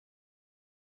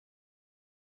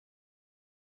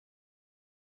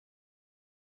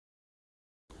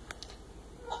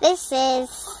This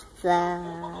is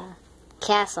the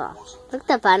castle. Look at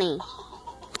the bunny.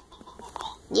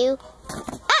 You.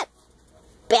 Ah!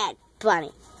 Bad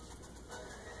bunny.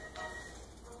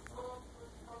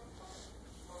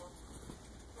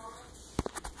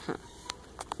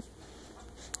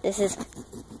 This is.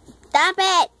 Stop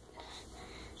it!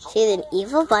 She's an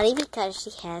evil bunny because she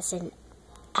has an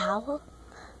owl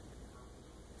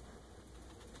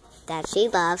that she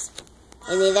loves.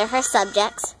 And these are her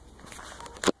subjects.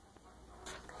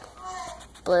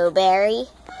 Blueberry,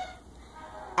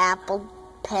 apple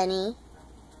penny,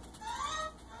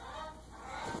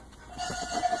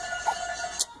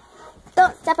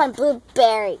 don't step on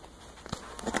Blueberry.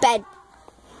 Bad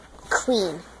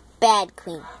queen. Bad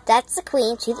queen. That's the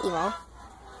queen. She's evil.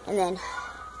 And then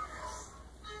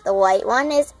the white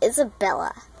one is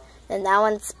Isabella. And that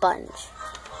one's Sponge.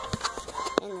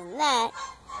 And then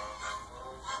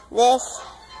this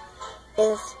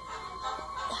is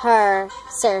her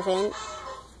servant,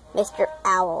 Mr.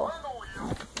 Owl.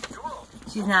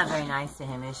 She's not very nice to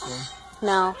him, is she?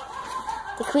 No.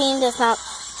 The queen does not...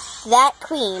 That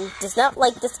queen does not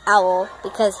like this owl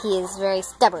because he is very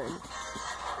stubborn.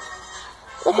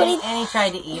 Look what And he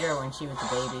tried to eat her when she was a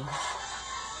baby.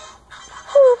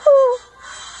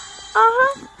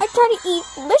 I tried to eat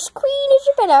Miss Queen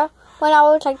Isabella when I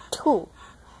was like 2.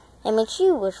 And when she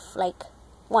was like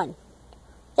 1. Is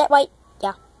that right?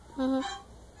 Yeah. Am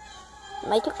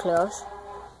I too close?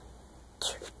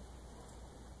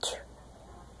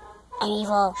 I'm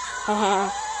evil.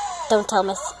 Don't tell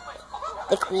Miss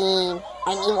the Queen.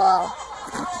 I'm evil.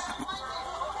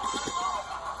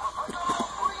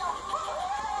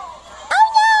 Oh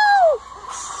no!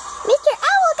 Mr.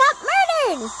 Owl got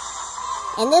murdered!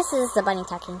 And this is the bunny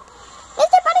talking.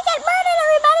 Mr. Bunny got murdered,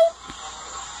 everybody!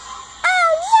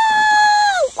 Oh no!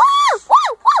 Whoa! Whoa!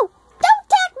 Whoa! Don't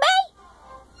attack me!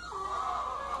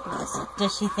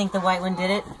 Does she think the white one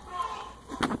did it?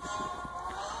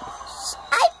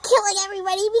 I'm killing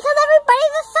everybody because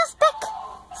everybody's a suspect.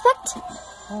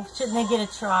 Well, shouldn't they get a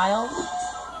trial?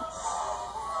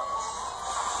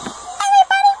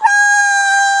 Everybody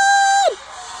run!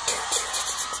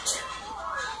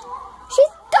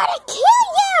 She's gonna kill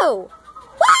you!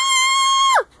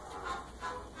 Woo!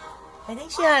 I think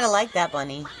she ought to like that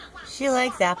bunny. She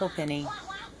likes apple penny.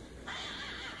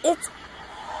 It's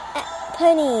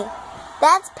Penny.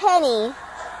 That's Penny.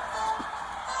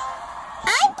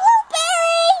 I'm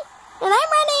Blueberry! And I'm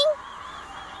running.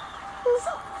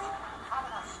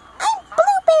 I'm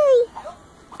Blueberry.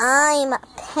 I'm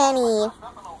Penny.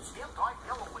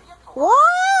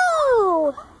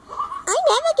 Whoa! I'm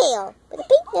Abigail with a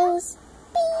pink nose.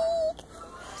 Beep.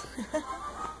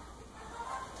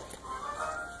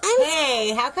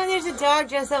 Hey, how come there's a dog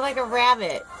dressed up like a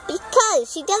rabbit?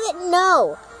 Because she doesn't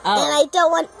know. Oh. And I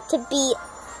don't want to be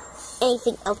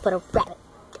anything else but a rabbit.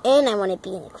 And I want to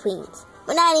be in the Queen's.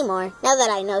 But not anymore. Now that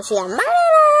I know she's a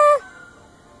murderer.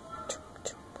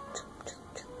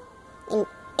 And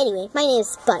anyway, my name is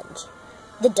Sponge,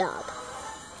 the dog.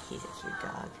 He's a cute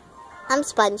dog. I'm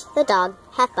Sponge, the dog,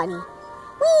 half bunny.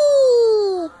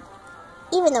 Whee!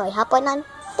 Even though I hop on none,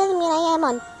 doesn't mean I am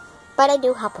on. But I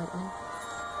do hop on one.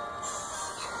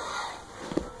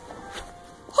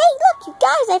 Hey, look, you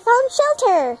guys, I found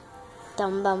shelter.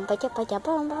 Come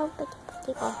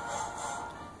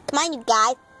on, you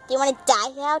guys. Do you want to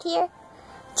die out here?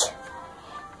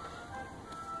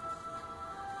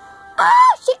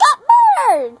 Ah, she got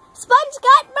murdered! Sponge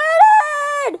got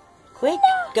murdered! Quick,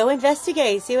 go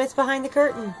investigate. See what's behind the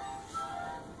curtain.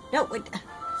 No, wait.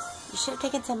 You should have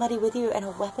taken somebody with you and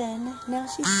a weapon. Now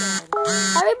she's dead.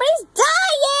 Everybody's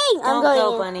dying! Don't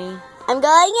go, bunny. I'm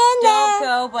going in there. Don't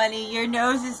go, bunny. Your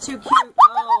nose is too cute. Oh,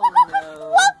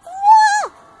 no.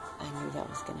 I knew that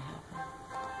was going to happen.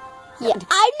 Yeah,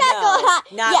 I'm not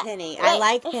going. Not Penny. I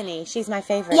like Penny. She's my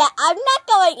favorite. Yeah, I'm not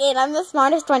going in. I'm the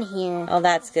smartest one here. Oh,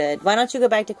 that's good. Why don't you go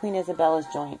back to Queen Isabella's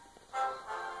joint?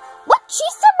 What? She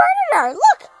subverted her.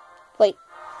 Look. Wait.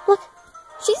 Look.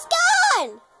 She's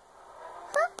gone.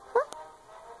 Huh?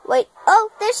 Wait. Oh,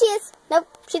 there she is. Nope.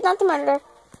 She's not the murderer.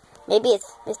 Maybe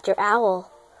it's Mr.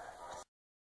 Owl.